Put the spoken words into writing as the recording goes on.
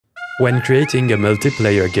When creating a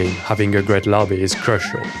multiplayer game, having a great lobby is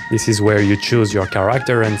crucial. This is where you choose your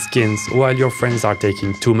character and skins while your friends are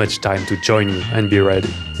taking too much time to join you and be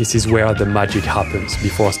ready. This is where the magic happens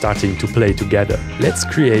before starting to play together. Let's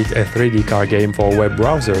create a 3D car game for web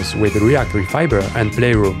browsers with React Fiber and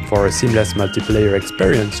Playroom for a seamless multiplayer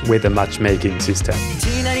experience with a matchmaking system.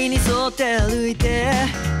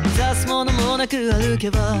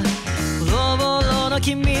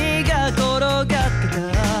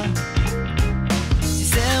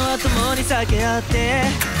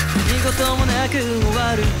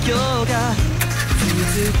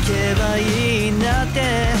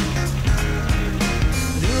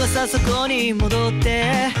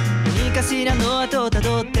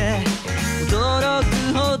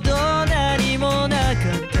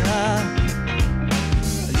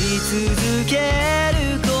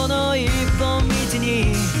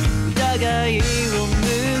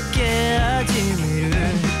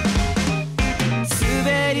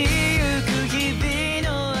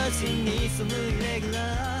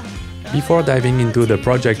 Before diving into the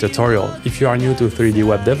project tutorial, if you are new to 3D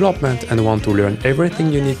web development and want to learn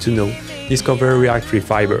everything you need to know, discover React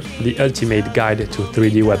Fiber, the ultimate guide to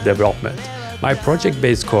 3D web development. My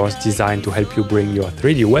project-based course designed to help you bring your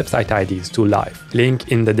 3D website ideas to life.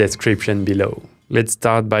 Link in the description below. Let's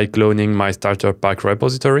start by cloning my starter pack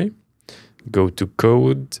repository. Go to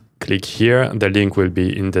code, click here, the link will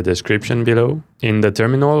be in the description below. In the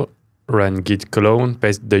terminal, run git clone,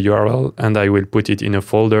 paste the URL, and I will put it in a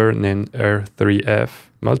folder named R3F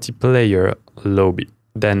multiplayer lobby.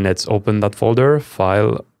 Then let's open that folder,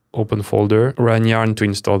 file, open folder, run yarn to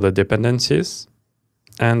install the dependencies,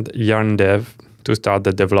 and yarn dev to start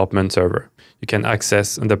the development server. You can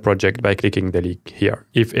access the project by clicking the link here.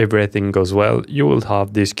 If everything goes well, you will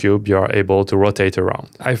have this cube you are able to rotate around.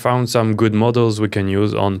 I found some good models we can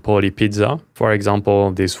use on PolyPizza. For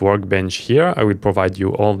example, this workbench here, I will provide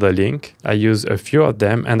you all the link. I use a few of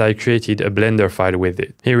them and I created a Blender file with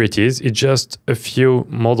it. Here it is. It's just a few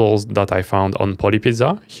models that I found on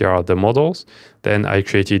PolyPizza. Here are the models. Then I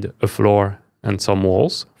created a floor and some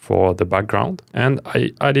walls for the background. And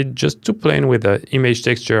I added just two planes with the image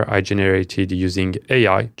texture I generated using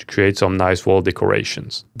AI to create some nice wall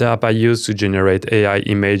decorations. The app I use to generate AI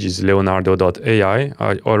image is Leonardo.ai.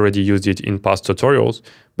 I already used it in past tutorials,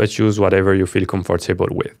 but use whatever you feel comfortable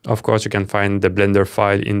with. Of course, you can find the Blender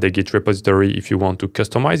file in the Git repository if you want to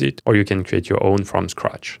customize it, or you can create your own from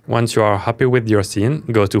scratch. Once you are happy with your scene,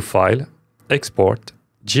 go to File, Export,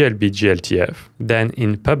 GLB GLTF. Then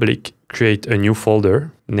in Public, create a new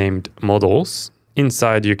folder named Models.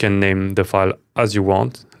 Inside, you can name the file as you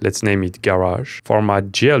want. Let's name it Garage.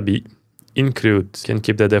 Format GLB. Include, can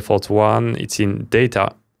keep the default one. It's in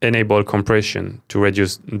Data. Enable compression to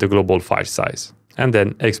reduce the global file size. And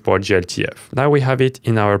then export GLTF. Now we have it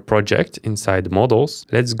in our project inside Models.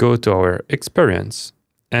 Let's go to our experience.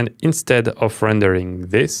 And instead of rendering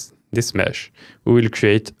this mesh, we will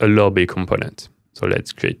create a lobby component. So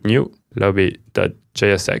let's create new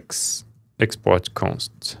lobby.jsx, export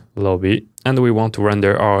const lobby, and we want to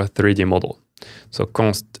render our 3D model. So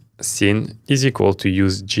const scene is equal to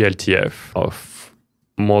use GLTF of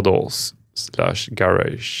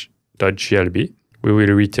models/garage.glb. We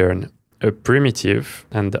will return a primitive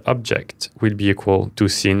and the object will be equal to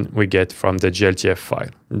scene we get from the GLTF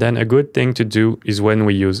file. Then a good thing to do is when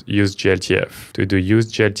we use GLTF to do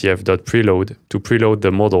useGLTF.preload to preload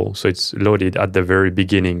the model so it's loaded at the very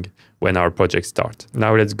beginning when our project starts.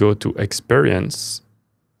 Now let's go to experience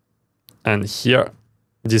and here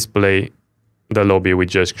display the lobby we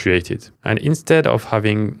just created. And instead of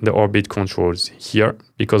having the orbit controls here,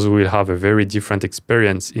 because we will have a very different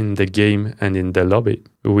experience in the game and in the lobby,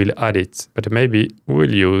 we will add it, but maybe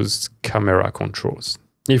we'll use camera controls.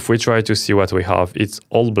 If we try to see what we have, it's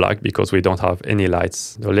all black because we don't have any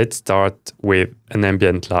lights. So let's start with an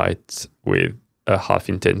ambient light with a half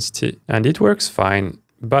intensity. And it works fine,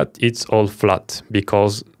 but it's all flat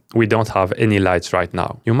because we don't have any lights right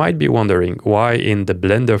now. You might be wondering why in the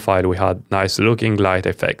Blender file we had nice looking light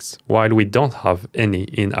effects, while we don't have any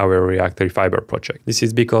in our React Fiber project. This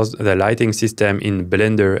is because the lighting system in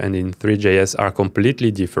Blender and in three.js are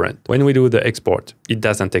completely different. When we do the export, it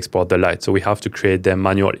doesn't export the light, so we have to create them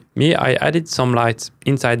manually. Me, I added some lights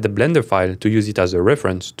inside the Blender file to use it as a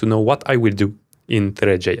reference to know what I will do in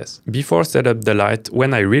three.js. Before set up the light,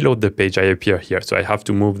 when I reload the page, I appear here, so I have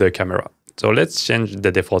to move the camera. So let's change the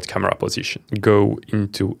default camera position. Go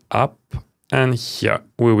into App, and here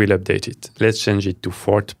we will update it. Let's change it to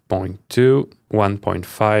 4.2,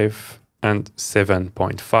 1.5, and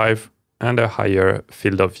 7.5, and a higher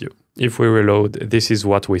field of view. If we reload, this is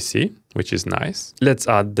what we see, which is nice. Let's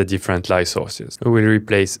add the different light sources. We will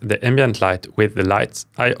replace the ambient light with the lights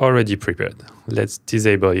I already prepared. Let's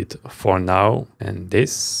disable it for now and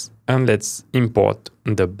this. And let's import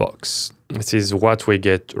the box. This is what we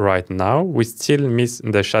get right now. We still miss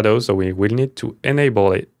the shadow, so we will need to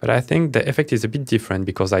enable it. But I think the effect is a bit different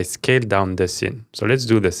because I scaled down the scene. So let's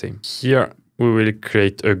do the same. Here, we will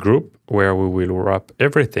create a group where we will wrap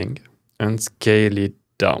everything and scale it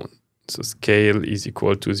down. So scale is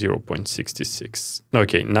equal to 0.66.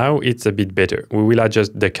 Okay, now it's a bit better. We will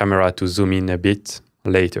adjust the camera to zoom in a bit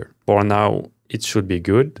later. For now, it should be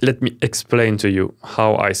good. Let me explain to you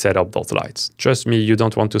how I set up those lights. Trust me, you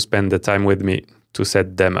don't want to spend the time with me to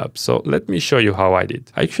set them up. So let me show you how I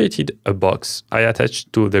did. I created a box I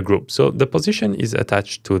attached to the group. So the position is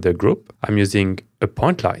attached to the group. I'm using a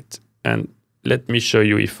point light. And let me show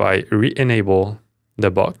you if I re-enable the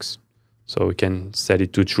box. So we can set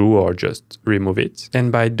it to true or just remove it. And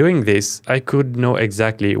by doing this, I could know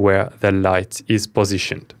exactly where the light is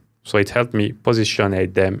positioned. So it helped me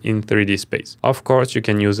positionate them in 3D space. Of course, you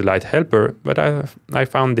can use Light Helper, but I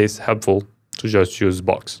found this helpful to just use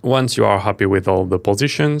box. Once you are happy with all the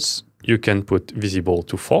positions, you can put visible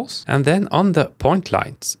to false. And then on the point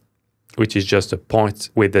lights, which is just a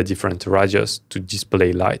point with a different radius to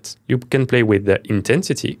display light, you can play with the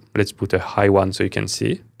intensity. Let's put a high one so you can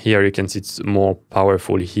see. Here you can see it's more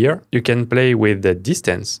powerful here. You can play with the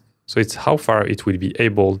distance. So it's how far it will be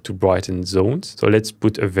able to brighten zones. So let's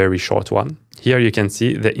put a very short one. Here you can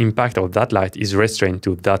see the impact of that light is restrained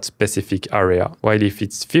to that specific area. While if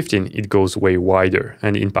it's 15, it goes way wider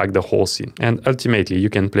and impact the whole scene. And ultimately, you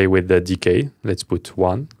can play with the decay. Let's put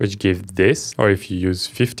 1, which gives this. Or if you use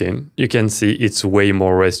 15, you can see it's way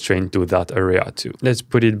more restrained to that area too. Let's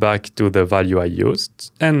put it back to the value I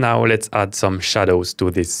used. And now let's add some shadows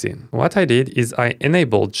to this scene. What I did is I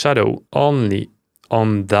enabled shadow only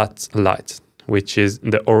on that light, which is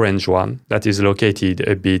the orange one that is located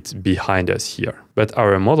a bit behind us here. But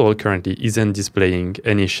our model currently isn't displaying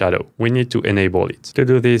any shadow. We need to enable it. To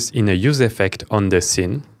do this in a use effect on the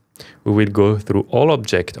scene, we will go through all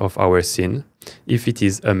objects of our scene. If it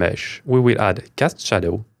is a mesh, we will add cast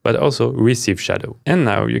shadow, but also receive shadow. And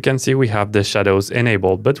now you can see we have the shadows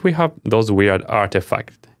enabled, but we have those weird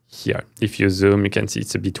artifacts here. If you zoom, you can see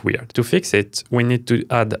it's a bit weird. To fix it, we need to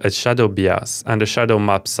add a shadow bias and a shadow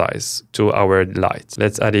map size to our light.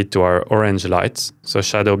 Let's add it to our orange lights. So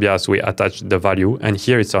shadow bias, we attach the value, and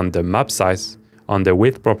here it's on the map size. On the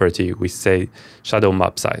width property, we say shadow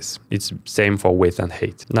map size. It's same for width and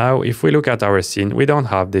height. Now, if we look at our scene, we don't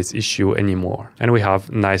have this issue anymore, and we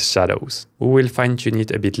have nice shadows. We will fine-tune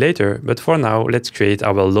it a bit later, but for now, let's create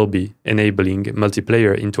our lobby, enabling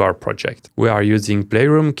multiplayer into our project. We are using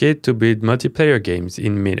Playroom Kit to build multiplayer games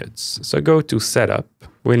in minutes. So go to Setup.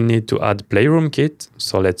 We'll need to add Playroom Kit,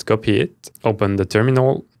 so let's copy it. Open the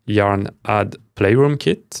terminal, yarn add Playroom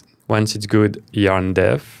Kit. Once it's good, yarn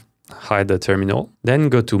dev. Hide the terminal, then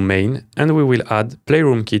go to main, and we will add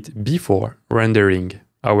Playroom Kit before rendering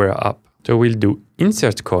our app. So we'll do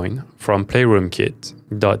insert coin from Playroom Kit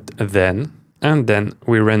 .then, and then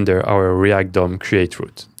we render our React DOM create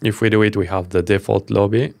route. If we do it, we have the default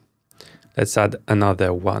lobby. Let's add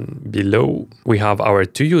another one below. We have our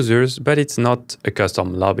 2 users, but it's not a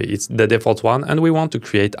custom lobby. It's the default one, and we want to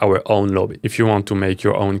create our own lobby. If you want to make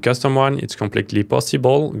your own custom one, it's completely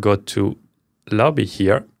possible. Go to lobby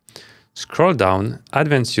here. Scroll down,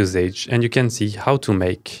 advanced usage, and you can see how to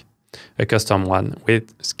make a custom one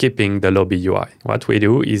with skipping the lobby UI. What we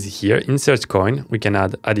do is here, insert coin, we can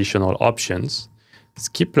add additional options,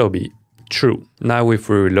 skip lobby, true. Now if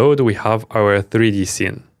we reload, we have our 3D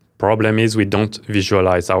scene. Problem is we don't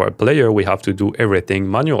visualize our player, we have to do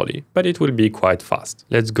everything manually, but it will be quite fast.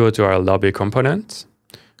 Let's go to our lobby component,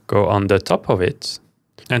 go on the top of it,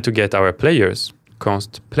 and to get our players,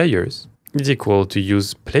 const players, is equal to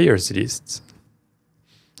use players lists.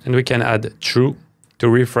 And we can add true to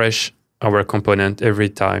refresh our component every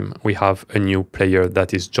time we have a new player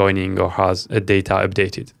that is joining or has a data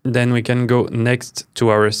updated. Then we can go next to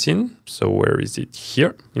our scene. So where is it?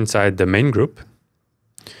 Here, inside the main group.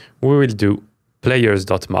 We will do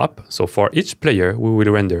players.map. So for each player, we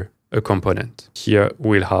will render a component. Here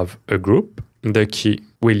we'll have a group. The key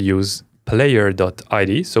will use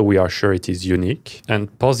player.id, so we are sure it is unique.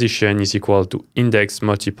 And position is equal to index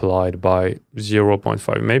multiplied by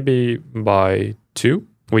 0.5, maybe by 2.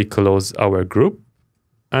 We close our group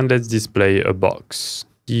and let's display a box.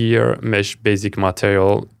 Here, mesh basic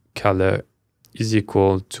material color is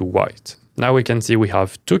equal to white. Now we can see we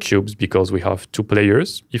have 2 cubes because we have 2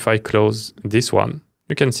 players. If I close this one,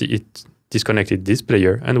 you can see it disconnected this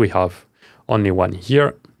player and we have only one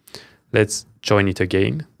here. Let's join it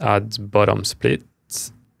again. Add bottom split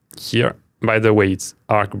here. By the way, it's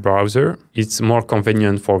Arc browser. It's more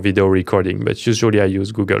convenient for video recording, but usually I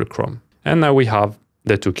use Google Chrome. And now we have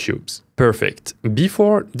the two cubes. Perfect.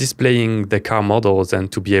 Before displaying the car models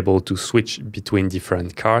and to be able to switch between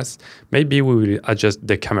different cars, maybe we will adjust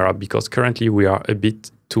the camera because currently we are a bit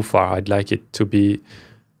too far. I'd like it to be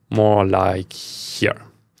more like here.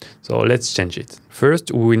 So let's change it.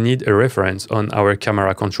 First, we will need a reference on our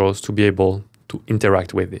camera controls to be able to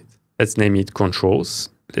interact with it. Let's name it controls.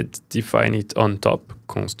 Let's define it on top.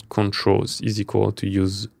 Const controls is equal to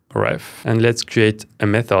use ref. And let's create a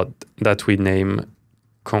method that we name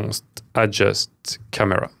const adjust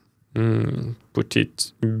camera. Put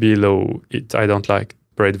it below it. I don't like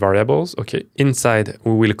separate variables. Okay. Inside,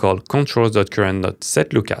 we will call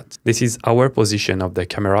controls.current.setLookAt. This is our position of the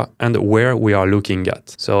camera and where we are looking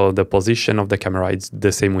at. So the position of the camera is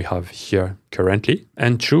the same we have here currently.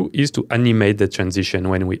 And true is to animate the transition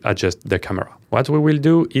when we adjust the camera. What we will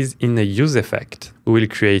do is in a use effect, we will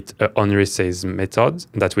create an onResize method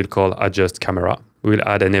that will call adjust camera. We will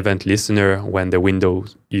add an event listener when the window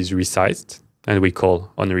is resized, and we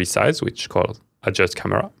call onResize, which calls adjust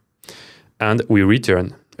camera. And we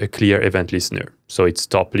return a clear event listener, so it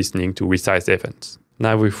stops listening to resized events.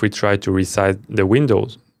 Now, if we try to resize the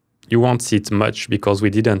windows, you won't see it much because we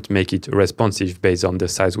didn't make it responsive based on the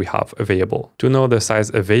size we have available. To know the size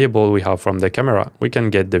available we have from the camera, we can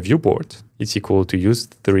get the viewport. It's equal to use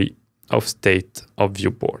 3 of state of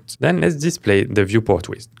viewport. Then let's display the viewport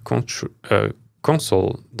width.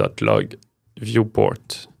 Console.log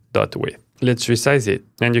viewport.width. Let's resize it,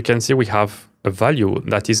 and you can see we have a value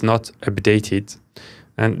that is not updated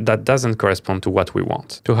and that doesn't correspond to what we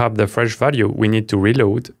want. To have the fresh value, we need to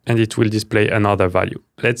reload and it will display another value.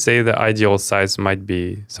 Let's say the ideal size might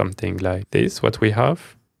be something like this, what we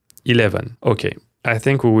have, 11. Okay, I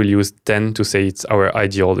think we will use 10 to say it's our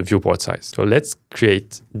ideal viewport size. So let's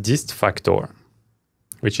create dist factor,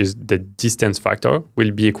 which is the distance factor,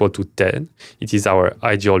 will be equal to 10. It is our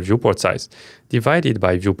ideal viewport size, divided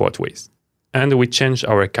by viewport width. And we change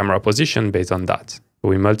our camera position based on that.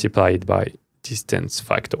 We multiply it by distance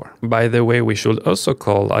factor. By the way, we should also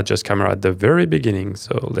call adjust camera at the very beginning.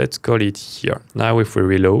 So let's call it here. Now, if we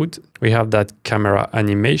reload, we have that camera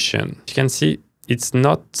animation. You can see it's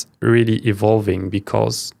not really evolving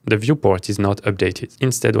because the viewport is not updated.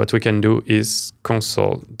 Instead, what we can do is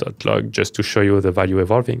console.log, just to show you the value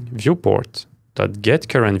evolving,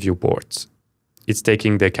 viewport.getCurrentViewport. It's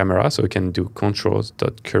taking the camera, so we can do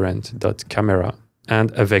controls.current.camera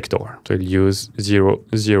and a vector. So we'll use 0,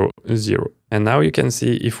 0, 0. And now you can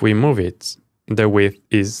see if we move it, the width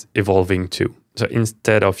is evolving too. So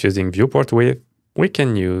instead of using viewport width, we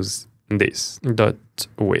can use this dot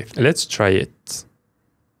width. Let's try it.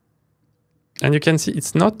 And you can see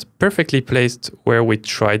it's not perfectly placed where we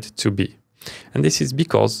tried to be. And this is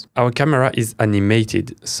because our camera is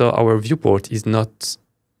animated, so our viewport is not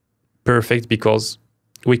perfect because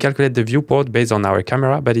we calculate the viewport based on our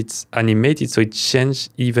camera, but it's animated, so it changes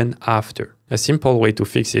even after. A simple way to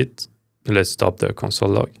fix it, let's stop the console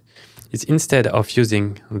log, is instead of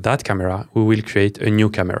using that camera, we will create a new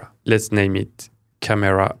camera. Let's name it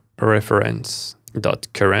camera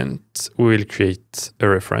reference.current. We will create a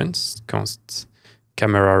reference, const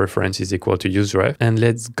camera reference is equal to useRef. And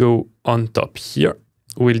let's go on top here.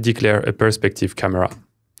 We'll declare a perspective camera.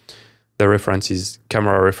 The reference is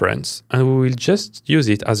camera reference, and we will just use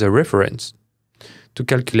it as a reference to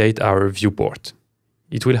calculate our viewport.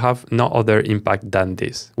 It will have no other impact than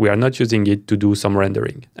this. We are not using it to do some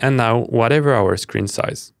rendering. And now, whatever our screen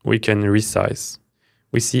size, we can resize.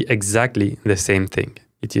 We see exactly the same thing.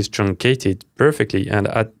 It is truncated perfectly and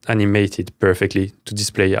animated perfectly to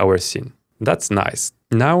display our scene. That's nice.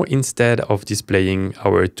 Now, instead of displaying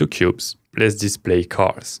our two cubes, let's display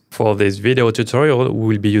cars. For this video tutorial, we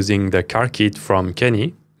will be using the car kit from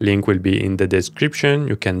Kenney. Link will be in the description.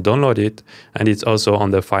 You can download it, and it's also on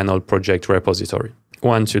the final project repository.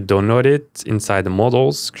 Once you download it, inside the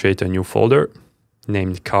models, create a new folder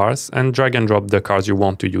named cars and drag and drop the cars you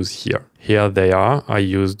want to use here. Here they are. I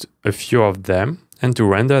used a few of them. And to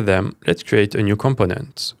render them, let's create a new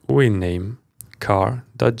component. We name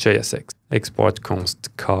car.jsx. Export const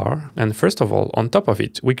car. And first of all, on top of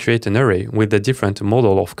it, we create an array with the different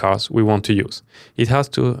model of cars we want to use. It has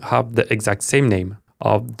to have the exact same name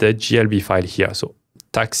of the GLB file here. So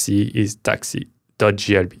taxi is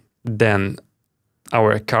taxi.glb. Then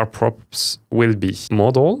our car props will be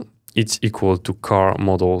model. It's equal to car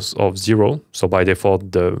models of 0. So by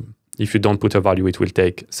default, if you don't put a value, it will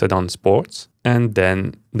take sedan sports. And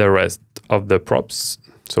then the rest of the props.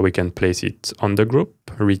 So we can place it on the group,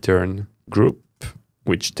 return group,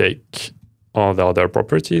 which take all the other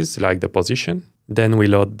properties like the position. Then we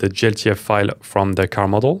load the GLTF file from the car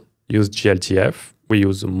model, use GLTF, we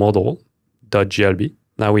use model.glb.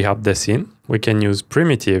 Now we have the scene. We can use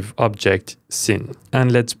primitive object scene.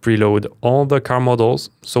 And let's preload all the car models.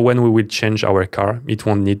 So when we will change our car, it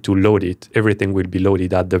won't need to load it. Everything will be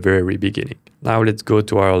loaded at the very beginning. Now let's go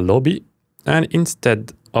to our lobby. And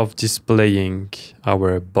instead of displaying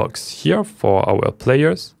our box here for our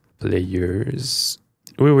players, we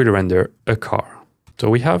will render a car. So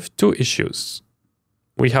we have two issues.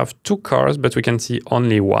 We have two cars, but we can see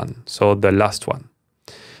only one. So the last one.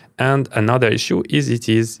 And another issue is it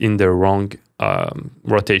is in the wrong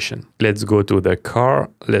rotation. Let's go to the car.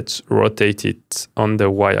 Let's rotate it on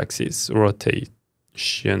the y-axis.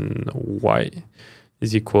 Rotation y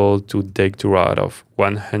is equal to deg to right of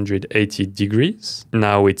 180 degrees.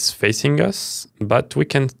 Now it's facing us, but we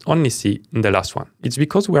can only see the last one. It's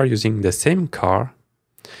because we are using the same car,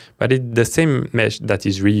 but it's the same mesh that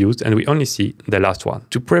is reused, and we only see the last one.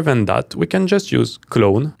 To prevent that, we can just use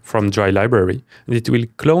clone from dry library, and it will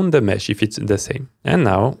clone the mesh if it's the same. And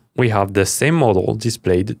now we have the same model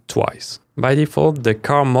displayed twice. By default, the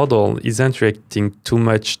car model isn't reacting too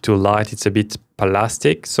much to light. It's a bit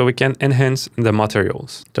plastic, so we can enhance the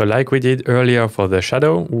materials. So like we did earlier for the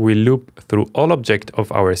shadow, we loop through all objects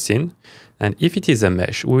of our scene. And if it is a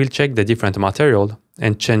mesh, we will check the different material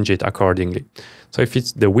and change it accordingly. So if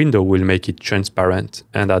it's the window, we'll make it transparent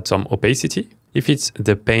and add some opacity. If it's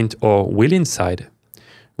the paint or wheel inside,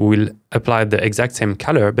 we'll apply the exact same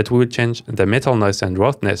color, but we will change the metalness and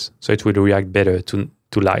roughness so it will react better to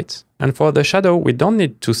light. And for the shadow, we don't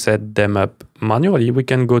need to set them up manually. We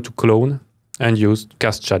can go to clone and use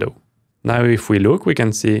cast shadow. Now if we look, we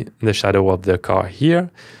can see the shadow of the car here,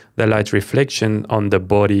 the light reflection on the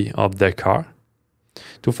body of the car.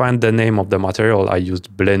 To find the name of the material, I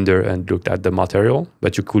used Blender and looked at the material,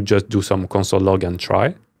 but you could just do some console log and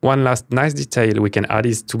try. One last nice detail we can add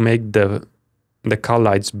is to make the car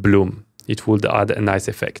lights bloom. It would add a nice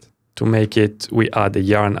effect. To make it, we add a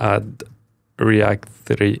yarn add React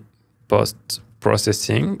 3 post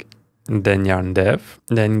processing, then yarn dev,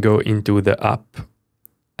 then go into the app.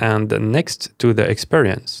 And next to the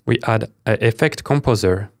experience, we add an effect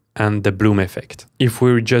composer and the bloom effect. If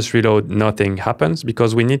we just reload, nothing happens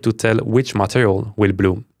because we need to tell which material will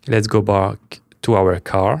bloom. Let's go back to our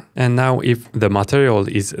car. And now if the material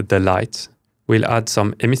is the light, we'll add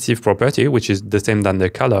some emissive property, which is the same than the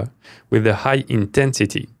color, with a high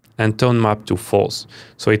intensity and tone map to false.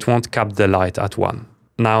 So it won't cap the light at 1.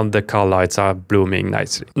 Now the car lights are blooming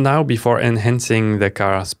nicely. Now before enhancing the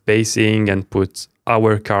car spacing and put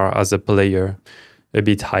our car as a player a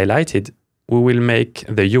bit highlighted, we will make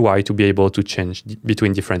the UI to be able to change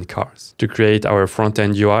between different cars. To create our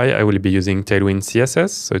front-end UI, I will be using Tailwind CSS,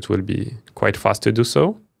 so it will be quite fast to do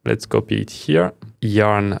so. Let's copy it here.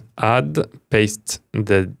 Yarn add, paste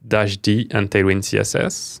the -d and Tailwind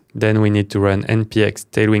CSS. Then we need to run npx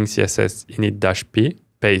Tailwind CSS init-p,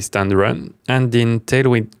 paste and run. And in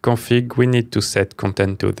Tailwind config, we need to set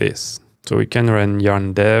content to this. So we can run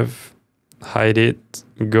yarn dev, hide it,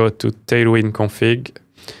 go to Tailwind config,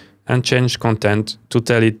 and change content to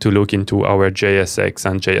tell it to look into our JSX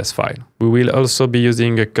and JS file. We will also be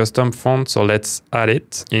using a custom font, so let's add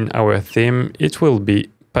it. In our theme, it will be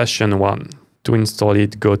Passion1. To install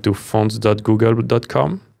it, go to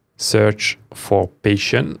fonts.google.com, search for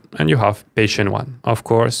Passion, and you have Passion1. Of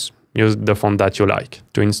course, use the font that you like.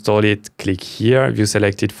 To install it, click here, view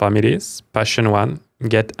selected families, Passion1,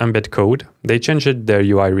 get embed code. They changed their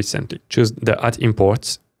UI recently. Choose the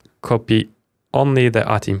 @imports, copy only the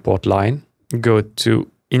 @import line, go to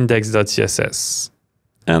index.css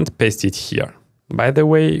and paste it here. By the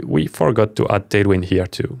way, we forgot to add Tailwind here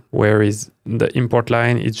too. Where is the import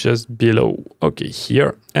line? It's just below. Okay,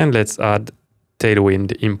 here. And let's add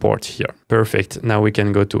Tailwind import here. Perfect. Now we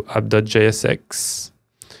can go to app.jsx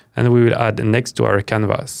and we will add next to our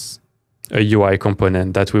canvas a UI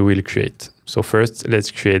component that we will create. So first,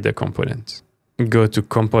 let's create the component. Go to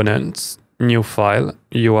components, new file,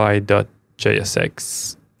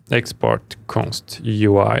 UI.jsx, export const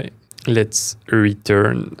UI. Let's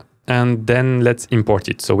return and then let's import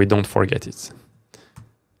it so we don't forget it.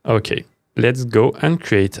 Okay, let's go and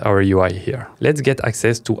create our UI here. Let's get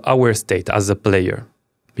access to our state as a player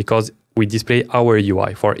because we display our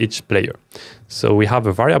UI for each player. So we have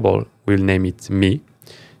a variable, we'll name it me,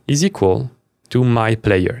 is equal to my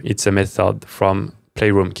player. It's a method from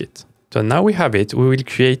Playroom Kit. So now we have it, we will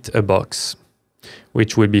create a box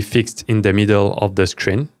which will be fixed in the middle of the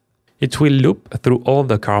screen. It will loop through all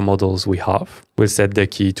the car models we have. We'll set the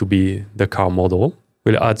key to be the car model.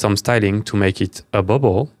 We'll add some styling to make it a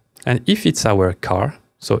bubble. And if it's our car,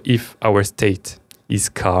 So if our state is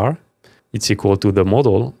car, it's equal to the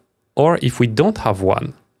model, or if we don't have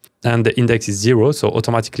one and the index is 0, so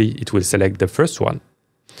automatically it will select the first one,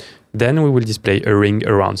 then we will display a ring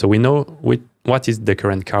around. So we know what is the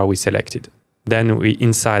current car we selected. Then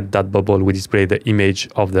inside that bubble, we display the image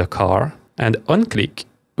of the car, and on click,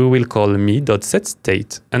 we will call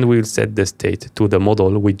me.setState, and we will set the state to the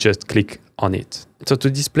model. We just click on it. So to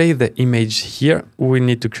display the image here, we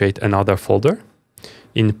need to create another folder.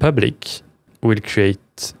 In public, we'll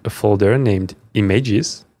create a folder named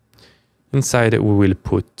images. Inside, we will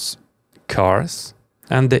put cars,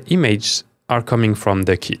 and the images are coming from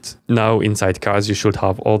the kit. Now inside cars, you should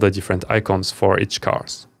have all the different icons for each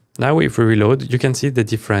cars. Now if we reload, you can see the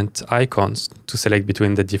different icons to select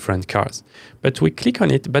between the different cars. But we click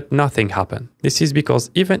on it, but nothing happened. This is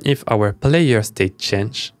because even if our player state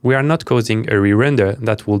change, we are not causing a re-render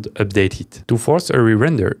that would update it. To force a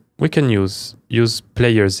re-render, we can use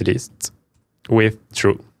players list with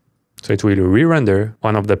true. So it will re-render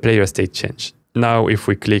one of the player state change. Now if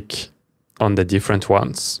we click on the different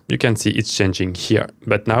ones, you can see it's changing here.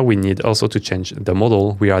 But now we need also to change the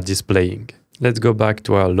model we are displaying. Let's go back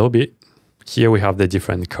to our lobby. Here we have the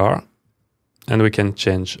different car, and we can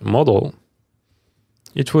change model.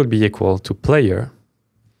 It will be equal to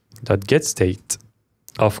player.getState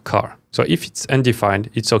of car. So if it's undefined,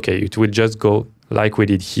 it's okay. It will just go like we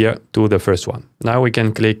did here to the first one. Now we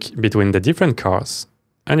can click between the different cars,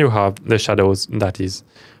 and you have the shadows that is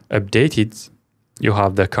updated. You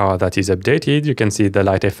have the car that is updated. You can see the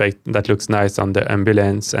light effect that looks nice on the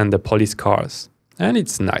ambulance and the police cars. And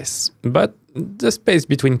it's nice, but the space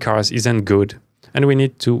between cars isn't good, and we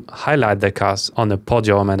need to highlight the cars on a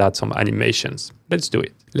podium and add some animations. Let's do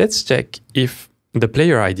it. Let's check if the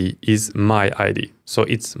player ID is my ID, so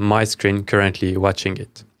it's my screen currently watching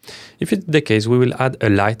it. If it's the case, we will add a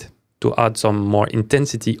light to add some more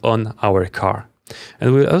intensity on our car.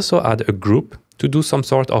 And we'll also add a group to do some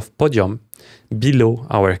sort of podium below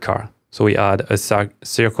our car. So we add a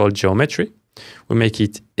circle geometry. We make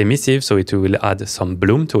it emissive, so it will add some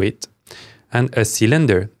bloom to it, and a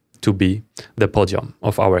cylinder to be the podium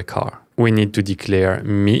of our car. We need to declare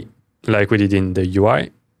me, like we did in the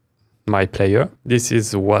UI, my player. This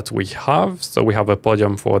is what we have. So we have a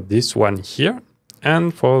podium for this one here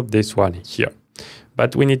and for this one here.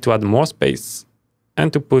 But we need to add more space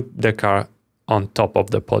and to put the car on top of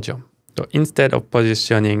the podium. So instead of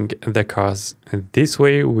positioning the cars this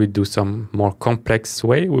way, we do some more complex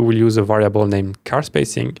way. We will use a variable named car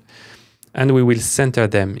spacing, and we will center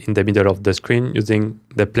them in the middle of the screen using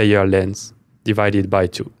the player lens divided by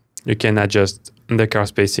 2. You can adjust the car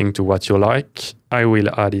spacing to what you like. I will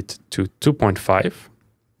add it to 2.5.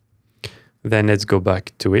 Then let's go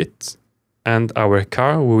back to it. And our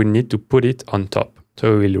car, we will need to put it on top.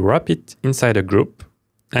 So we will wrap it inside a group.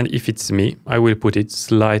 And if it's me, I will put it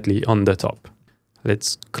slightly on the top.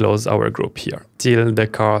 Let's close our group here. Still, the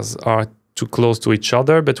cars are too close to each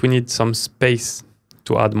other, but we need some space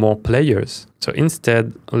to add more players. So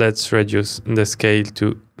instead, let's reduce the scale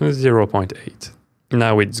to 0.8.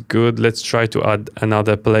 Now it's good. Let's try to add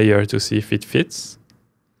another player to see if it fits.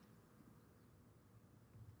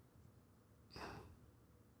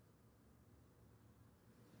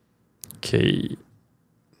 Okay.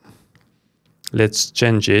 Let's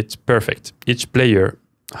change it. Perfect. Each player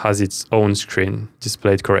has its own screen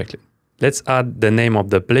displayed correctly. Let's add the name of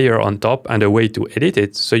the player on top and a way to edit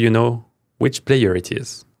it so you know which player it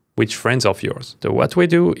is, which friends of yours. So what we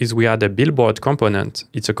do is we add a billboard component.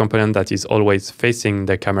 It's a component that is always facing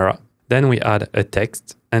the camera. Then we add a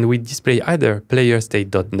text and we display either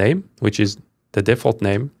player_state.name, which is the default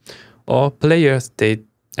name, or player_state,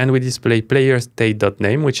 and we display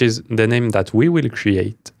player_state.name, which is the name that we will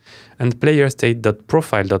create, and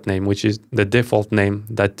player_state.profile.name, which is the default name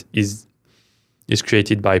that is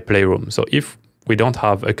created by Playroom. So if we don't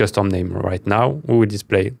have a custom name right now, we will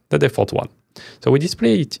display the default one. So we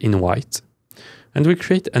display it in white, and we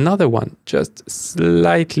create another one, just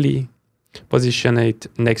slightly position it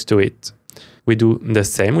next to it. We do the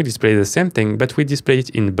same, we display the same thing, but we display it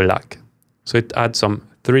in black. So it adds some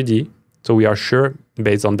 3D, so we are sure,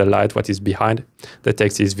 based on the light, what is behind, the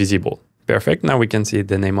text is visible. Perfect, now we can see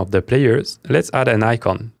the name of the players. Let's add an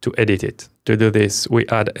icon to edit it. To do this, we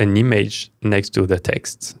add an image next to the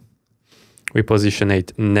text. We position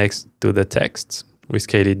it next to the text. We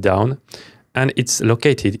scale it down, and it's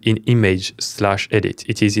located in image/edit.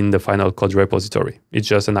 It is in the final code repository. It's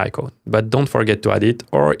just an icon, but don't forget to add it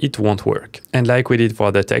or it won't work. And like we did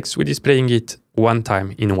for the text, we're displaying it one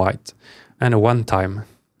time in white and one time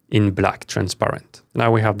in black transparent.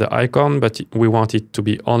 Now we have the icon, but we want it to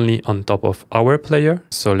be only on top of our player.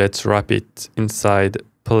 So let's wrap it inside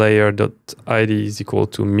player.id is equal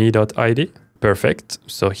to me.id. Perfect.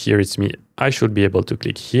 So here it's me. I should be able to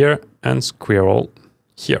click here and squirrel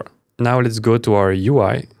here. Now let's go to our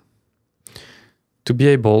UI to be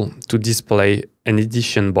able to display an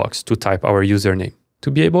edition box to type our username.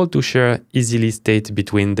 To be able to share easily state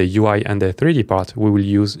between the UI and the 3D part, we will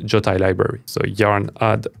use Jotai library. So yarn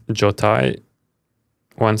add Jotai.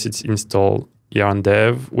 Once it's installed, yarn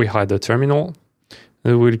dev, we hide the terminal.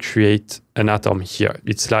 We will create an atom here.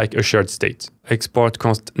 It's like a shared state. Export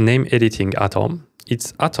const name editing atom.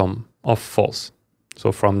 It's atom of false.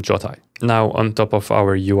 So from Jotai. Now on top of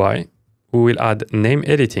our UI, we will add name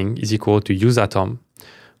editing is equal to use atom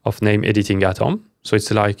of name editing atom. So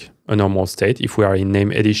it's like a normal state if we are in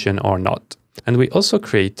name edition or not. And we also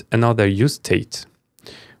create another use state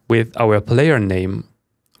with our player name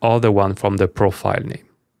or the one from the profile name.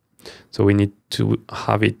 So we need to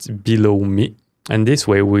have it below me. And this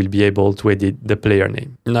way we'll be able to edit the player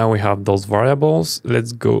name. Now we have those variables.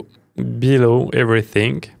 Let's go below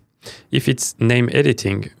everything. If it's name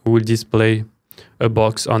editing, we will display a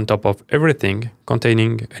box on top of everything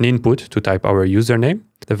containing an input to type our username.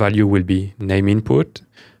 The value will be name input.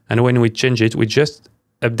 And when we change it, we just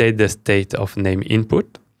update the state of name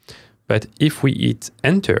input. But if we hit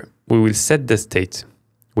enter, we will set the state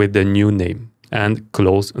with the new name and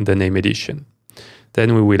close the name edition.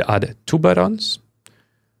 Then we will add two buttons,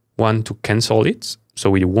 one to cancel it, so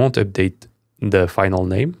we won't update the final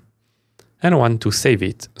name, and one to save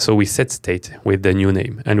it, so we set state with the new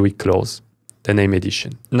name and we close the name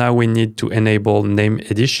edition. Now we need to enable name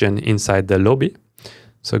edition inside the lobby.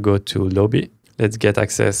 So go to lobby. Let's get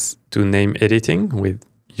access to name editing with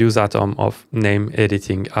use atom of name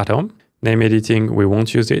editing atom. Name editing, we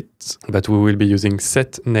won't use it, but we will be using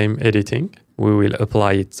set name editing. We will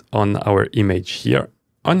apply it on our image here.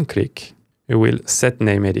 On click, we will set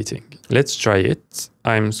name editing. Let's try it.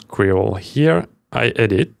 I'm squirrel here. I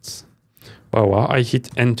edit. Wawa, I hit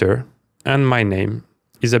enter, and my name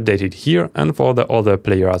is updated here and for the other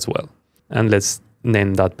player as well. And let's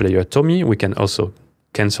name that player Tommy. We can also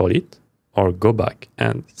cancel it or go back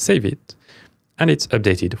and save it. And it's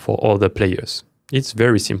updated for all the players. It's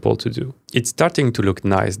very simple to do. It's starting to look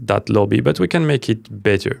nice, that lobby, but we can make it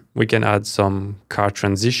better. We can add some car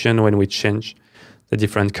transition when we change the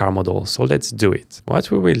different car models. So let's do it.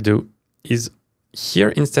 What we will do is here,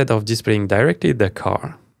 instead of displaying directly the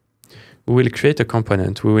car, we will create a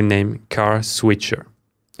component we will name car switcher,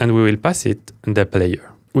 and we will pass it the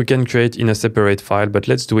player. We can create in a separate file, but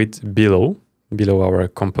let's do it below our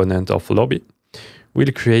component of lobby.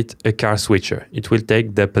 We'll create a car switcher. It will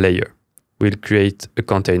take the player. We'll create a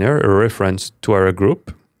container, a reference to our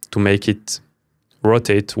group to make it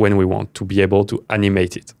rotate when we want, to be able to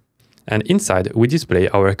animate it. And inside, we display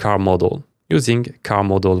our car model using car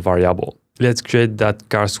model variable. Let's create that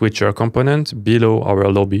car switcher component below our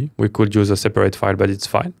lobby. We could use a separate file, but it's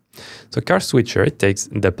fine. So car switcher, it takes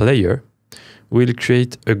the player. We'll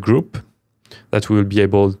create a group that we will be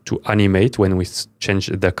able to animate when we change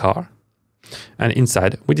the car. And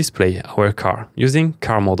inside, we display our car using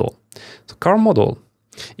car model. So car model,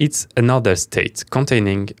 it's another state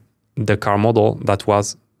containing the car model that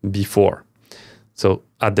was before. So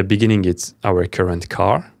at the beginning, it's our current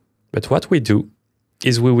car. But what we do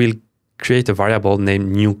is we will create a variable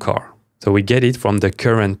named new car. So we get it from the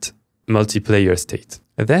current multiplayer state.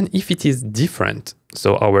 And then if it is different,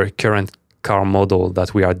 so our current car model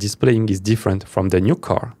that we are displaying is different from the new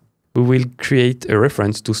car, we will create a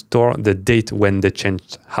reference to store the date when the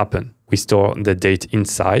change happened. We store the date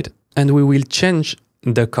inside, and we will change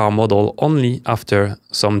the car model only after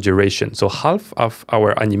some duration. So half of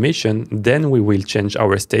our animation, then we will change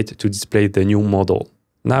our state to display the new model.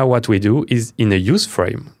 Now what we do is in a use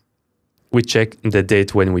frame, we check the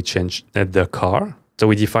date when we change the car. So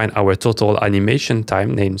we define our total animation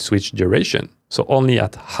time named switch duration. So only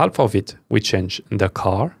at half of it, we change the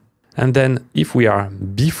car. And then if we are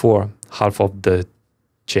before half of the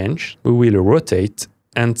change, we will rotate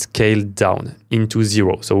and scale down into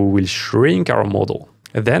 0. So we will shrink our model.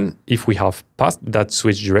 And then if we have passed that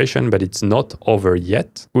switch duration, but it's not over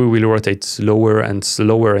yet, we will rotate slower and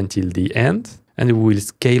slower until the end, and we will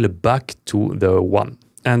scale back to the 1.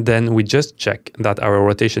 And then we just check that our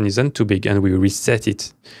rotation isn't too big, and we reset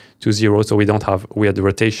it to 0 so we don't have weird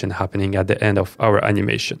rotation happening at the end of our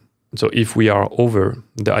animation. So if we are over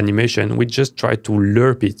the animation, we just try to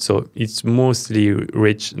lerp it so it's mostly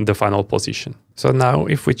reach the final position. So now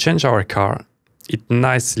if we change our car, it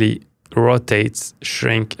nicely rotates,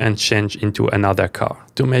 shrink, and change into another car.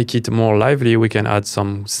 To make it more lively, we can add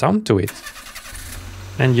some sound to it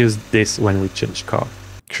and use this when we change car.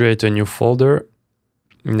 Create a new folder,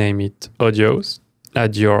 name it audios,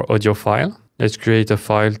 add your audio file. Let's create a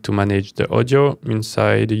file to manage the audio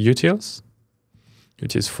inside utils.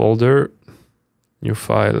 Utils folder, new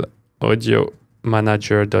file, audio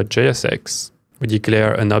manager.jsx. We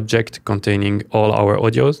declare an object containing all our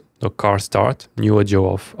audios, the car start, new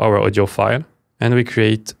audio of our audio file, and we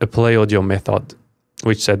create a play audio method,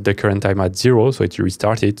 which set the current time at 0, so it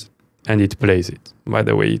restarts it, and it plays it. By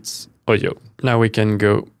the way, it's audio. Now we can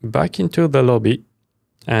go back into the lobby,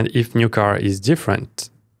 and if new car is different,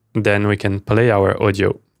 then we can play our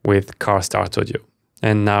audio with car start audio.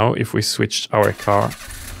 And now if we switch our car,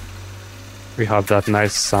 we have that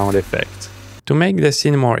nice sound effect. To make the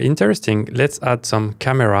scene more interesting, let's add some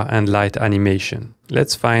camera and light animation.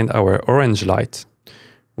 Let's find our orange light.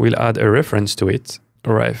 We'll add a reference to it.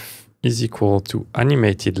 Ref is equal to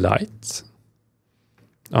animated light.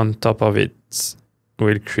 On top of it,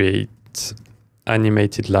 we'll create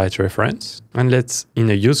animated light reference. And let's, in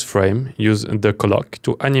a use frame, use the clock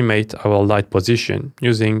to animate our light position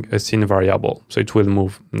using a scene variable. So it will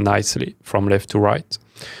move nicely from left to right.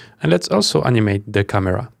 And let's also animate the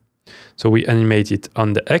camera. So we animate it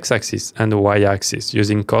on the x-axis and the y-axis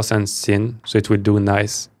using cos and sin, so it will do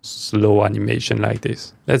nice slow animation like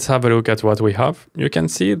this. Let's have a look at what we have. You can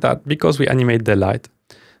see that because we animate the light,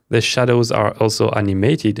 the shadows are also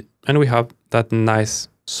animated, and we have that nice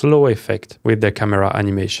slow effect with the camera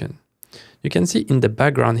animation. You can see in the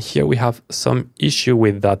background here we have some issue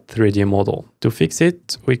with that 3D model. To fix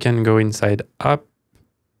it, we can go inside App,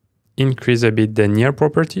 increase a bit the near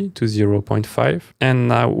property to 0.5, and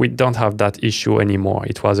now we don't have that issue anymore.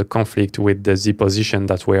 It was a conflict with the Z position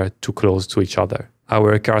that were too close to each other.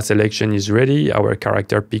 Our car selection is ready, our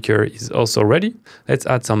character picker is also ready. Let's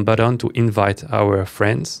add some button to invite our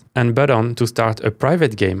friends and button to start a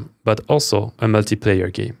private game, but also a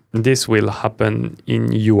multiplayer game. This will happen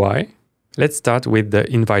in UI. Let's start with the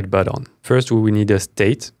invite button. First, we will need a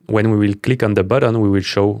state. When we will click on the button, we will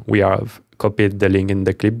show we have copied the link in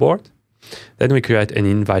the clipboard. Then we create an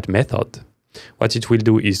invite method. What it will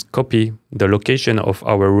do is copy the location of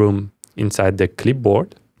our room inside the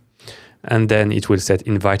clipboard, and then it will set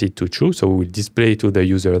invited to true, so we will display to the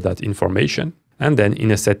user that information. And then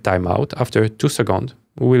in a set timeout, after 2 seconds,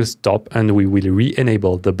 we will stop and we will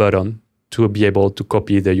re-enable the button to be able to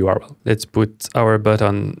copy the URL. Let's put our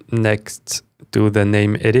button next to the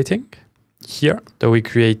name editing here. So we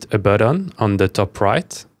create a button on the top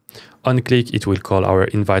right. On click, it will call our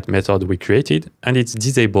invite method we created, and it's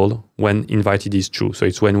disabled when invited is true. So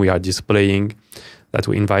it's when we are displaying that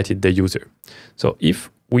we invited the user. So if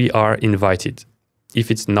we are invited, if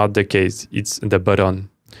it's not the case, it's the button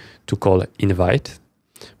to call invite.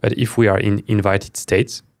 But if we are in invited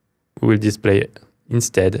states, we will display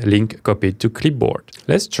instead link copied to clipboard.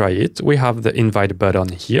 Let's try it. We have the invite button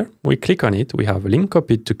here. We click on it. We have link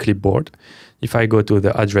copied to clipboard. If I go to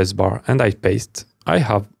the address bar and I paste, I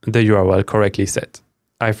have the URL correctly set.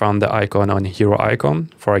 I found the icon on hero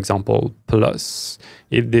icon, for example, plus,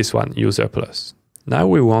 it's this one, user plus. Now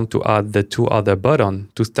we want to add the 2 other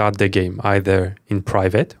buttons to start the game, either in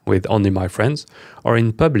private with only my friends, or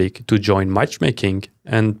in public to join matchmaking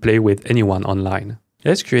and play with anyone online.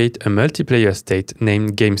 Let's create a multiplayer state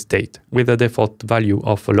named game state with a default value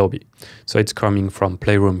of a lobby. So it's coming from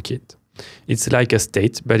Playroom Kit. It's like a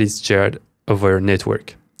state, but it's shared over a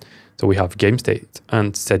network. So we have game state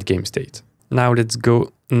and set game state. Now let's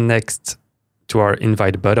go next to our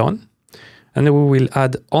invite button. And we will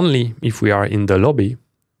add only if we are in the lobby,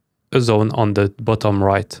 a zone on the bottom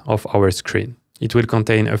right of our screen. It will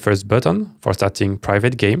contain a first button for starting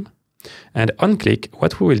private game. And on click,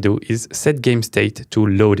 what we will do is set game state to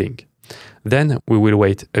loading. Then we will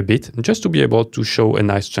wait a bit just to be able to show a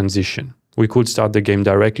nice transition. We could start the game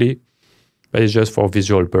directly, but it's just for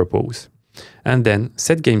visual purpose. And then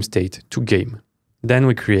set game state to game. Then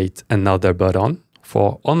we create another button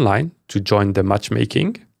for online to join the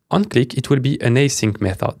matchmaking. On click, it will be an async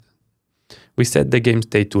method. We set the game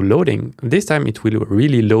state to loading. This time it will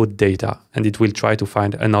really load data and it will try to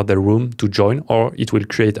find another room to join, or it will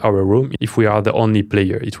create our room. If we are the only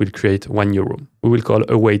player, it will create one new room. We will call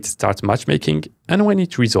await start matchmaking, and when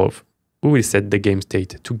it resolves, we will set the game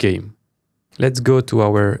state to game. Let's go to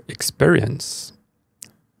our experience.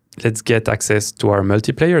 Let's get access to our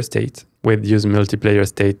multiplayer state. With use multiplayer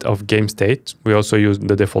state of game state, we also use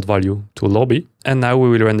the default value to lobby. And now we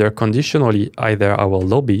will render conditionally either our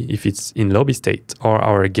lobby if it's in lobby state or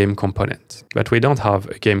our game component. But we don't have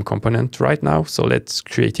a game component right now, so let's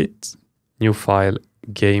create it. New file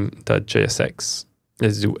game.jsx.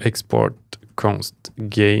 Let's do export const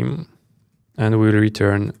game, and we'll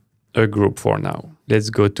return a group for now.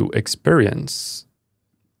 Let's go to experience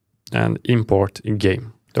and import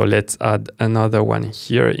game. So let's add another one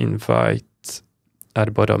here, invite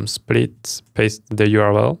at bottom split, paste the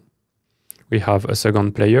URL. We have a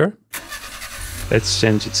second player. Let's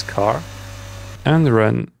change its car and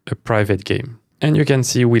run a private game. And you can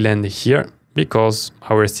see we land here because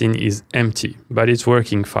our scene is empty, but it's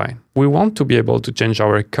working fine. We want to be able to change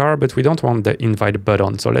our car, but we don't want the invite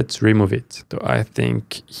button, so let's remove it. So I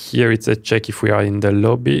think here it's a check if we are in the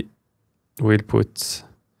lobby. We'll put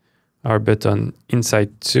our button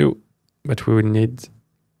inside too, but we will need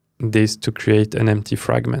this to create an empty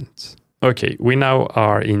fragment. Okay, we now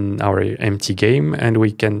are in our empty game and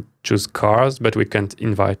we can choose cars, but we can't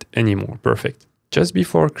invite anymore. Perfect. Just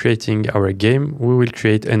before creating our game, we will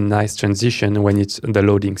create a nice transition when it's the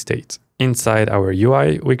loading state. Inside our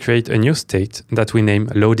UI, we create a new state that we name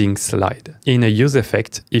loading slide. In a use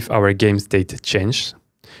effect, if our game state changes,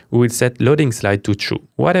 we will set loading slide to true.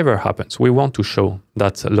 Whatever happens, we want to show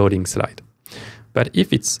that loading slide. But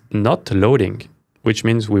if it's not loading, which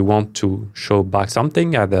means we want to show back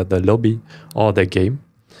something, either the lobby or the game,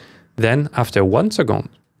 then after 1 second,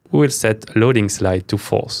 we will set loading slide to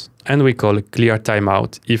false. And we call clear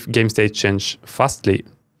timeout if game state change fastly.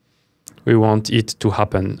 We want it to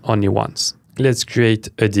happen only once. Let's create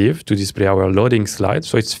a div to display our loading slide,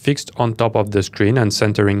 so it's fixed on top of the screen and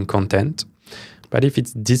centering content. But if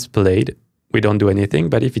it's displayed, we don't do anything.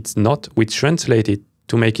 But if it's not, we translate it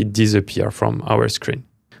to make it disappear from our screen.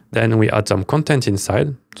 Then we add some content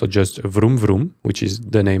inside, so just vroom vroom, which is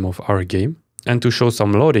the name of our game. And to show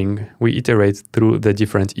some loading, we iterate through the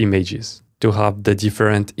different images. To have the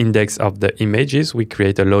different index of the images, we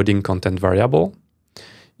create a loading content variable.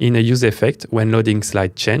 In a use effect, when loading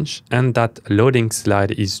slide change and that loading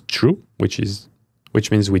slide is true, which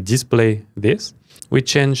means we display this, we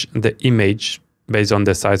change the image based on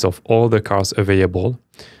the size of all the cars available.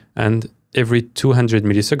 And every 200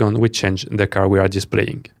 milliseconds, we change the car we are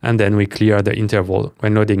displaying. And then we clear the interval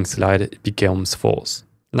when loading slide becomes false.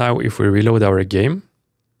 Now, if we reload our game,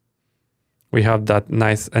 we have that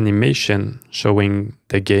nice animation showing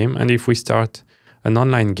the game. And if we start an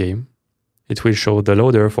online game, it will show the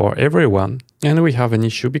loader for everyone. And we have an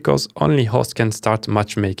issue because only host can start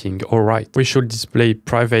matchmaking. All right, we should display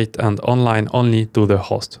private and online only to the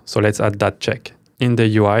host. So let's add that check. In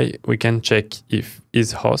the UI, we can check if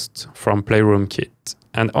is host from Playroom Kit.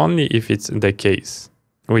 And only if it's the case,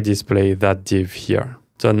 we display that div here.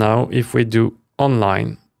 So now if we do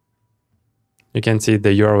online, you can see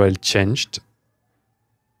the URL changed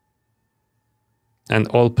and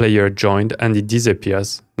all players joined and it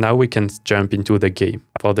disappears. Now we can jump into the game.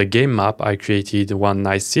 For the game map, I created one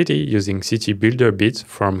nice city using city builder bits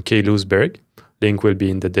from Lousberg. Link will be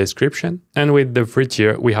in the description. And with the free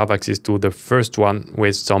tier, we have access to the first one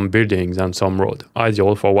with some buildings and some road,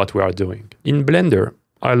 ideal for what we are doing. In Blender,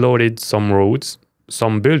 I loaded some roads,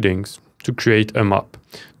 some buildings to create a map.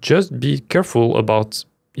 Just be careful about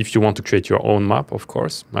if you want to create your own map, of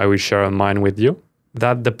course. I will share mine with you.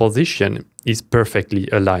 That the position is perfectly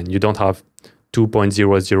aligned. You don't have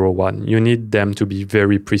 2.001. You need them to be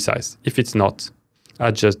very precise. If it's not,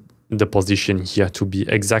 adjust the position here to be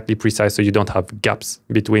exactly precise so you don't have gaps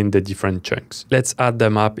between the different chunks. Let's add the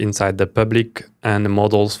map inside the public and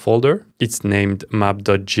models folder. It's named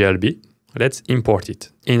map.glb. Let's import it.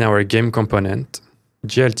 In our game component,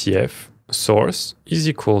 gltf source is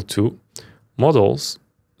equal to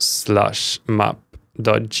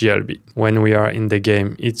models/map.glb. When we are in the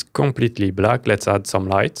game, it's completely black. Let's add some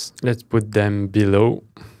lights. Let's put them below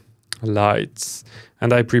lights.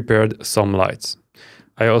 And I prepared some lights.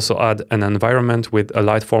 I also add an environment with a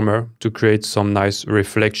light former to create some nice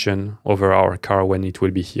reflection over our car when it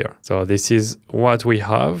will be here. So this is what we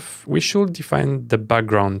have. We should define the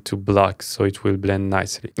background to black so it will blend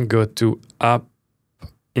nicely. Go to app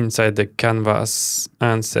inside the canvas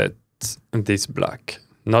and set this black.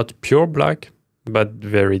 Not pure black, but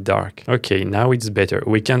very dark. Okay, now it's better.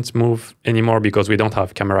 We can't move anymore because we don't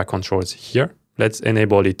have camera controls here. Let's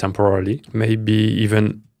enable it temporarily. Maybe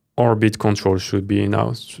even orbit control should be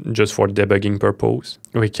now, just for debugging purpose.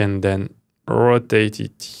 We can then rotate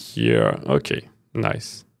it here. Okay,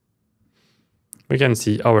 nice. We can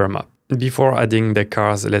see our map. Before adding the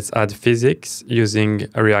cars, let's add physics using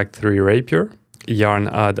React 3 Rapier. Yarn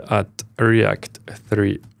add at React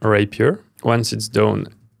 3 Rapier. Once it's done,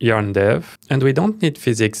 yarn dev. And we don't need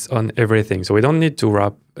physics on everything. So we don't need to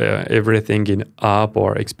wrap everything in app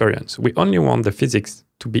or experience. We only want the physics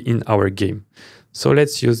to be in our game. So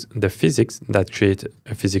let's use the physics that create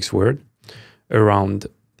a physics word around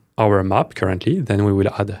our map currently. Then we will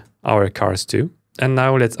add our cars too. And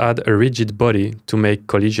now let's add a rigid body to make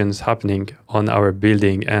collisions happening on our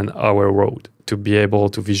building and our road. to be able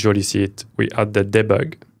to visually see it, we add the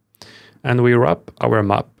debug, and we wrap our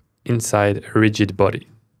map inside a rigid body.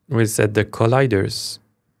 We set the colliders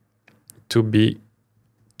to be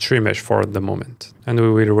tree mesh for the moment, and we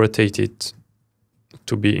will rotate it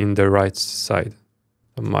to be in the right side,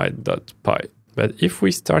 my.py. But if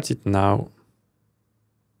we start it now,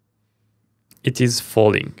 it is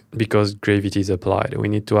falling because gravity is applied. We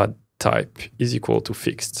need to add type is equal to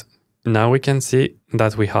fixed. Now we can see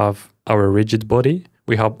that we have our rigid body.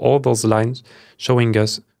 We have all those lines showing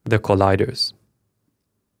us the colliders.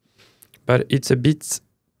 But it's a bit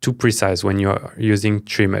too precise when you're using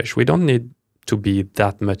tree mesh. We don't need to be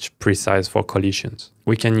that much precise for collisions.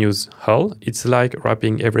 We can use hull. It's like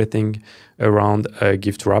wrapping everything around a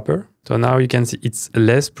gift wrapper. So now you can see it's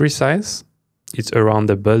less precise. It's around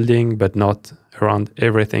the building, but not around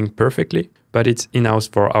everything perfectly. But it's in-house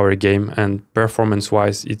for our game, and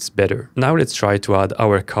performance-wise, it's better. Now let's try to add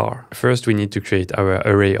our car. First, we need to create our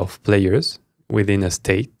array of players within a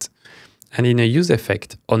state. And in a use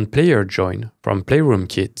effect on player join from Playroom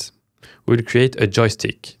Kit, we'll create a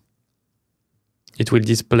joystick. It will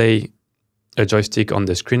display a joystick on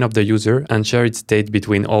the screen of the user and share its state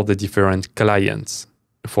between all the different clients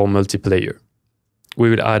for multiplayer. We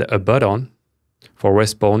will add a button for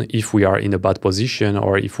respawn if we are in a bad position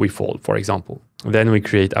or if we fall, for example. Then we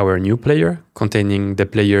create our new player containing the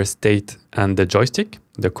player state and the joystick,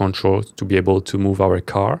 the controls to be able to move our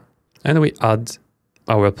car. And we add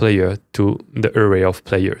our player to the array of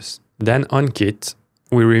players. Then on Kit,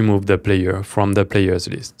 we remove the player from the players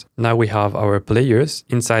list. Now we have our players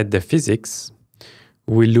inside the physics.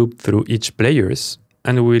 We loop through each players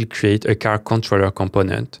and we will create a car controller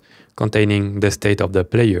component containing the state of the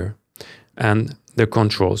player and the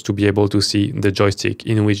controls to be able to see the joystick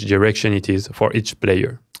in which direction it is for each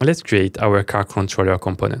player. Let's create our car controller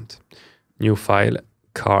component. New file,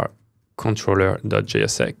 car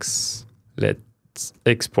controller.jsx. Let's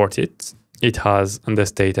export it. It has the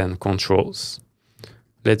state and controls.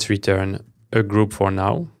 Let's return a group for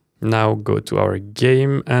now. Now go to our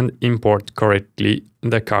game and import correctly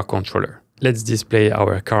the car controller. Let's display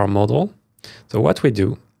our car model. So what we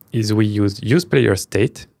do is we use player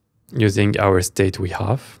state using our state we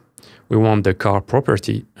have. We want the car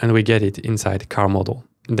property and we get it inside car model.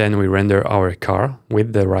 Then we render our car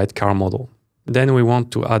with the right car model. Then we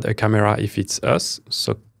want to add a camera if it's us.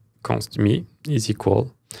 So const me is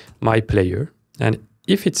equal my player. And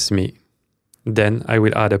if it's me, then I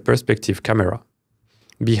will add a perspective camera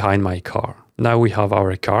behind my car. Now we have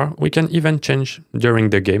our car. We can even change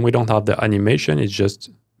during the game. We don't have the animation, it's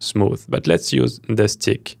just smooth. But let's use the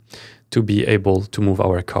stick to be able to move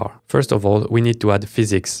our car. First of all, we need to add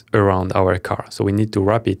physics around our car. So we need to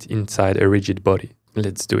wrap it inside a rigid body.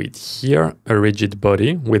 Let's do it here. A rigid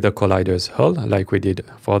body with a collider's hull, like we did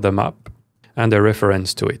for the map, and a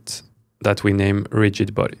reference to it that we name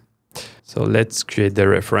rigid body. So let's create the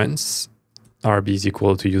reference. RB is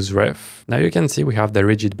equal to useRef. Now you can see we have the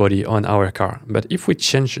rigid body on our car. But if we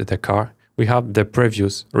change the car, we have the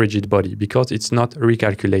previous rigid body because it's not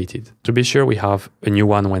recalculated. To be sure we have a new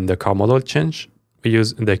one when the car model change, we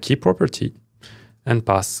use the key property and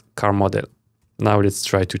pass car model. Now let's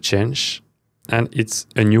try to change, and it's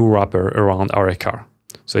a new wrapper around our car.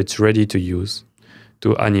 So it's ready to use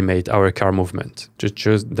to animate our car movement. To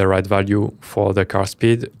choose the right value for the car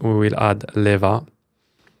speed, we will add leva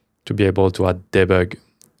to be able to add debug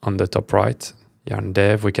on the top right. Yarn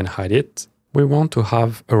dev, we can hide it. We want to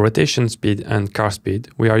have a rotation speed and car speed.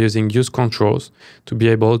 We are using use controls to be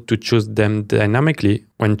able to choose them dynamically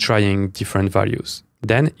when trying different values.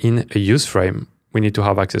 Then in a use frame, we need to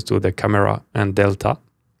have access to the camera and delta.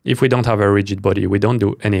 If we don't have a rigid body, we don't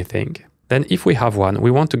do anything. Then if we have one,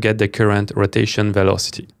 we want to get the current rotation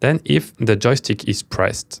velocity. Then if the joystick is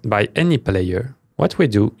pressed by any player, what we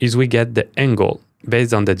do is we get the angle.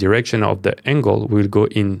 Based on the direction of the angle, we will go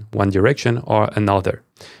in one direction or another,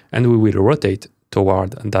 and we will rotate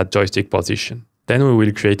toward that joystick position. Then we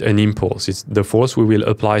will create an impulse. It's the force we will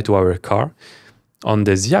apply to our car on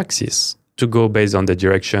the z-axis to go based on the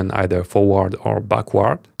direction either forward or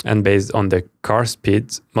backward, and based on the car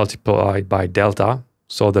speed multiplied by delta,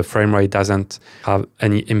 so the frame rate doesn't have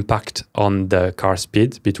any impact on the car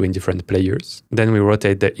speed between different players. Then we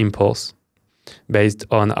rotate the impulse based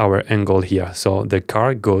on our angle here. So the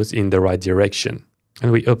car goes in the right direction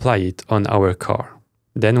and we apply it on our car.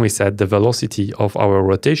 Then we set the velocity of our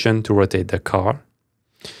rotation to rotate the car.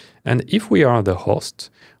 And if we are the host,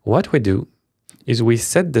 what we do is we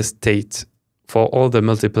set the state for all the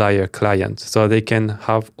multiplier clients so they can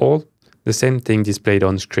have all the same thing displayed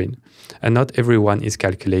on screen and not everyone is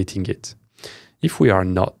calculating it. If we are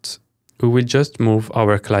not, we will just move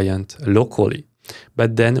our client locally,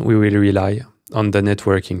 but then we will rely on the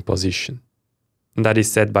networking position that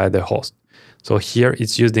is set by the host. So here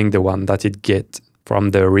it's using the one that it gets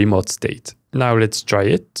from the remote state. Now let's try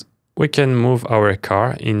it. We can move our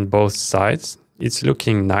car in both sides. It's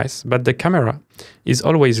looking nice, but the camera is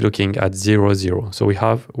always looking at 0, 0. So we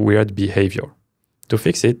have weird behavior. To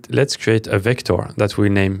fix it, let's create a vector that we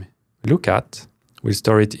name lookAt. We'll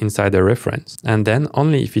store it inside a reference. And then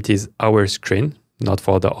only if it is our screen, not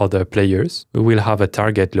for the other players, we will have a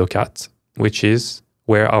target lookAt, which is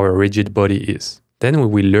where our rigid body is. Then we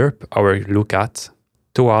will lerp our lookAt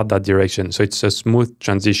toward that direction. So it's a smooth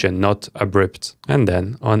transition, not abrupt. And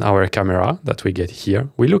then on our camera that we get here,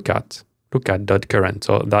 we lookAt.current,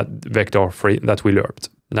 so that vector free that we lerped.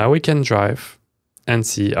 Now we can drive and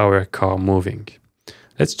see our car moving.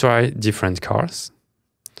 Let's try different cars.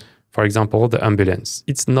 For example, the ambulance.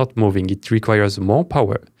 It's not moving. It requires more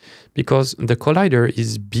power because the collider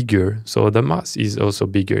is bigger. So the mass is also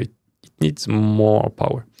bigger. It needs more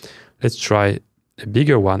power. Let's try a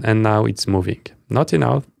bigger one. And now it's moving. Not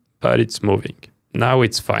enough, but it's moving. Now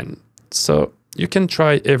it's fine. So you can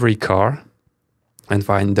try every car and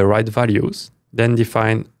find the right values. Then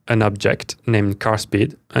define an object named car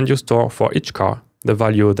speed. And you store for each car the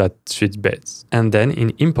value that fits best. And then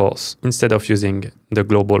in impulse, instead of using the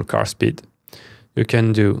global car speed, you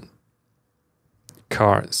can do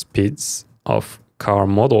car speeds of car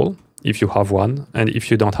model if you have one, and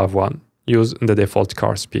if you don't have one, use the default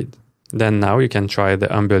car speed. Then now you can try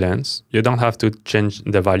the ambulance. You don't have to change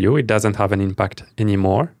the value. It doesn't have an impact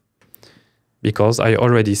anymore because I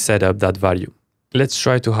already set up that value. Let's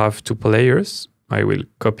try to have 2 players. I will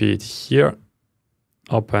copy it here,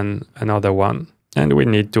 open another one. And we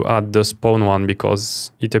need to add the spawn one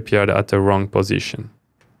because it appeared at the wrong position.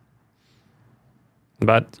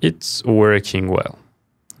 But it's working well.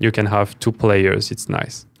 You can have 2 players, it's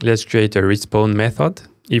nice. Let's create a respawn method.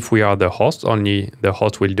 If we are the host, only the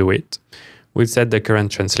host will do it. We'll set the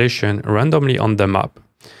current translation randomly on the map.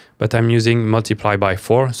 But I'm using multiply by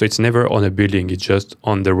 4, so it's never on a building, it's just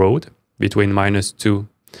on the road between -2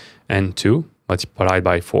 and 2 multiplied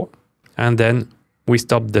by 4. And then we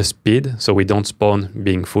stop the speed, so we don't spawn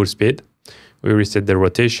being full speed. We reset the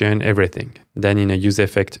rotation, everything. Then in a use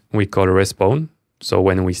effect, we call respawn. So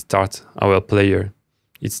when we start our player,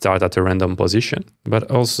 it starts at a random position.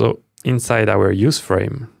 But also inside our use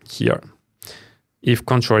frame here, if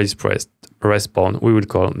control is pressed, respawn, we will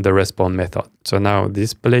call the respawn method. So now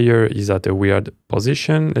this player is at a weird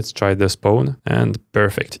position. Let's try the spawn and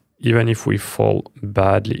perfect. Even if we fall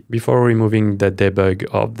badly. Before removing the debug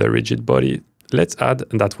of the rigid body, let's add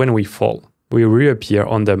that when we fall, we reappear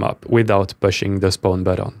on the map without pushing the spawn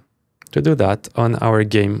button. To do that, on our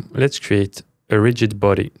game, let's create a rigid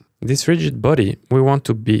body. This rigid body, we want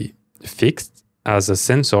to be fixed as a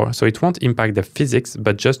sensor, so it won't impact the physics,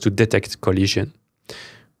 but just to detect collision.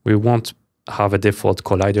 We won't have a default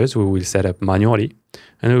colliders, we will set up manually,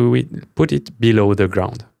 and we will put it below the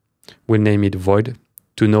ground. We'll name it void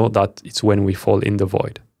to know that it's when we fall in the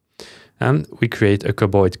void. And we create a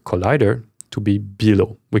cuboid collider to be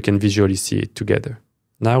below. We can visually see it together.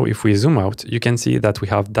 Now, if we zoom out, you can see that we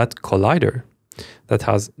have that collider that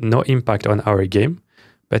has no impact on our game,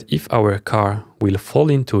 but if our car will fall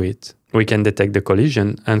into it, we can detect the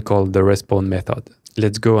collision and call the respawn method.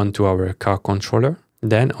 Let's go onto our car controller.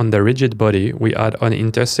 Then on the rigid body, we add an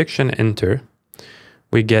intersection enter.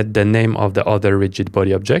 We get the name of the other rigid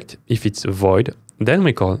body object. If it's void, then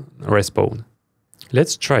we call respawn.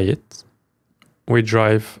 Let's try it. We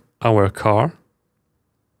drive our car.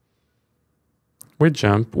 We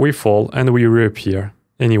jump, we fall, and we reappear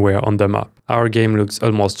anywhere on the map. Our game looks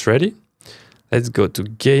almost ready. Let's go to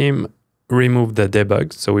game, remove the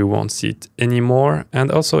debug so we won't see it anymore.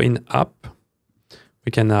 And also in app,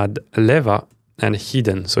 we can add leva and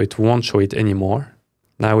hidden so it won't show it anymore.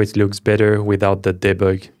 Now it looks better without the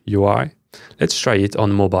debug UI. Let's try it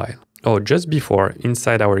on mobile. Oh, just before,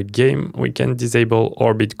 inside our game, we can disable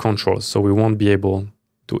orbit controls so we won't be able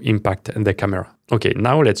to impact the camera. Okay,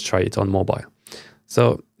 now let's try it on mobile.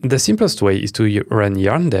 So the simplest way is to run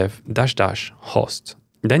yarn-dev -- host.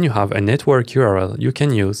 Then you have a network URL you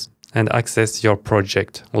can use and access your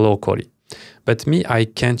project locally. But me, I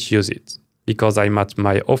can't use it because I'm at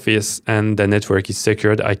my office and the network is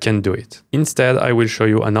secured, I can't do it. Instead, I will show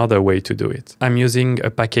you another way to do it. I'm using a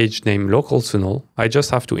package named localtunnel. I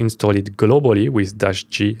just have to install it globally with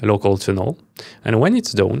 -g localtunnel. And when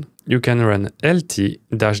it's done, you can run lt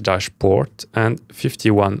 --port and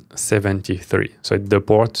 5173. So it's the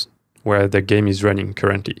port where the game is running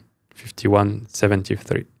currently,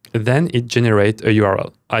 5173. Then it generates a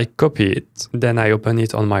URL. I copy it, then I open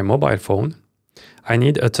it on my mobile phone. I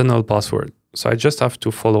need a tunnel password, so I just have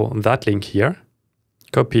to follow that link here,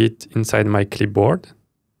 copy it inside my clipboard,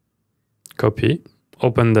 copy,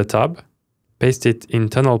 open the tab, paste it in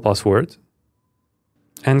tunnel password,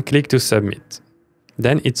 and click to submit.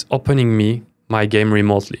 Then it's opening me my game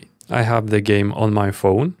remotely. I have the game on my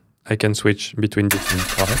phone. I can switch between different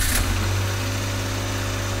cars.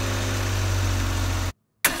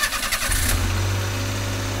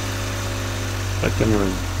 I can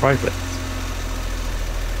run private.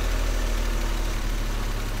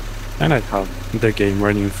 And I have the game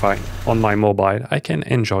running fine. On my mobile, I can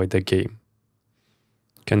enjoy the game.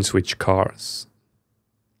 Can switch cars.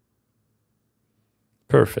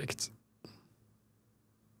 Perfect.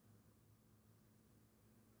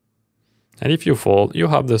 And if you fall, you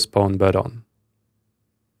have the spawn button.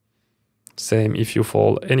 Same if you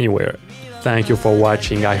fall anywhere. Thank you for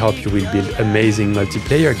watching. I hope you will build amazing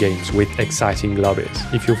multiplayer games with exciting lobbies.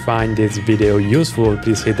 If you find this video useful,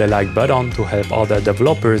 please hit the like button to help other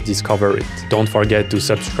developers discover it. Don't forget to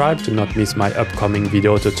subscribe to not miss my upcoming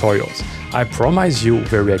video tutorials. I promise you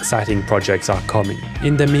very exciting projects are coming.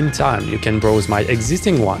 In the meantime, you can browse my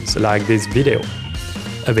existing ones like this video,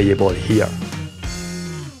 available here.